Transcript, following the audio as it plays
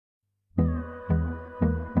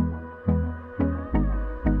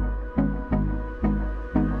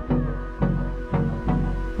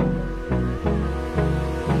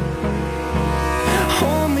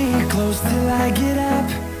close till I get up.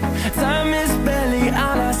 Time is barely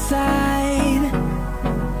on our side.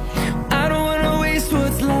 I don't wanna waste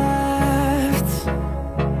what's left.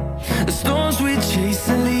 The storms we chase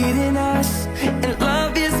are leading us, and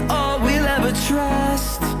love is all we'll ever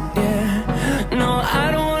trust. Yeah, no, I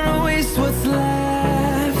don't wanna waste what's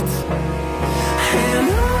left. And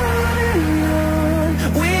on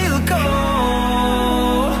we'll go,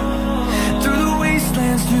 through the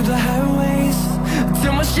wastelands, through the highways,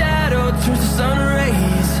 till my shadow turns to sun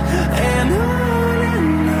rays. And on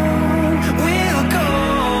we'll go,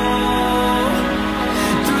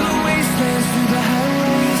 through the wastelands, through the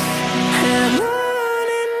highways, and on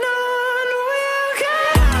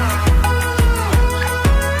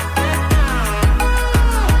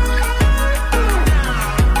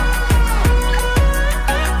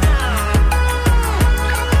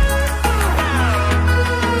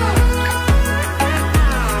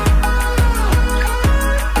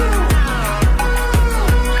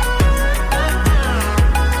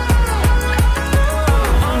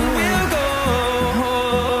we'll go.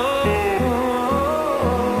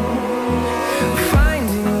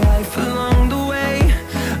 Finding life along the way,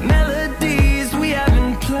 melodies we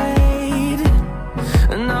haven't played.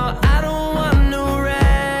 No, I don't want no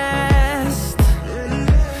rest.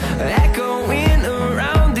 Echoing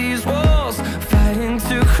around these walls, fighting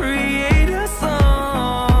to create a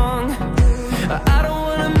song. I don't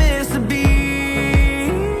wanna miss a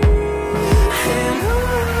beat. And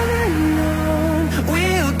on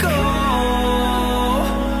we'll go,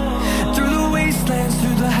 through the wastelands,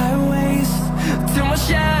 through the highways, till my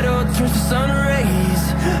shadow turns to sun rays.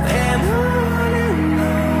 And on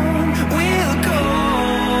we'll go,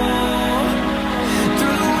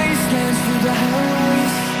 through the wastelands, through the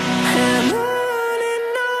highways, and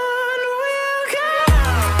on we'll go.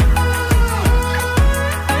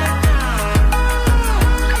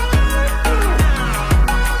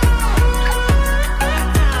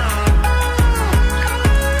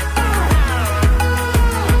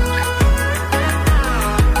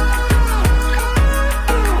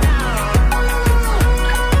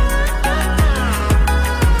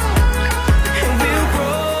 And we'll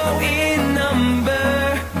grow in number,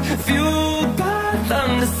 fueled by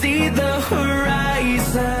them to see the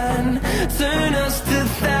horizon, turn us to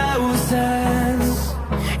thousands.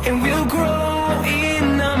 And we'll grow in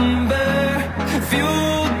number,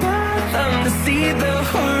 fueled by them to see the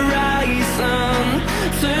horizon,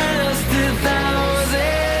 turn us to thousands.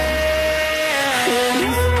 And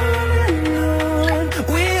on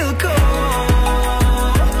we'll go,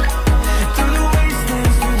 through the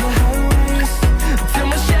wastelands, through the highways, till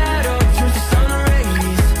my shadow turns to sun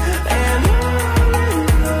rays. And on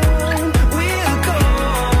we'll go,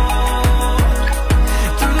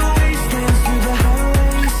 through the wastelands, through the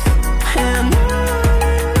highways, and on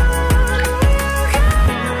we'll go.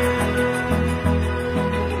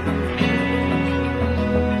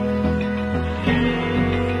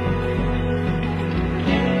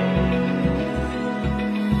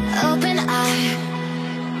 Open eye,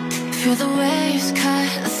 feel the waves cut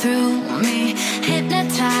through me,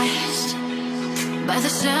 hypnotized by the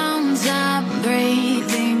sounds I'm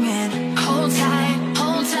breathing in. Hold tight,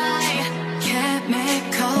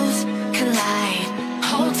 chemicals collide.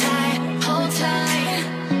 Hold tight, hold tight,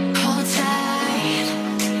 hold tight.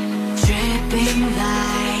 Dripping light.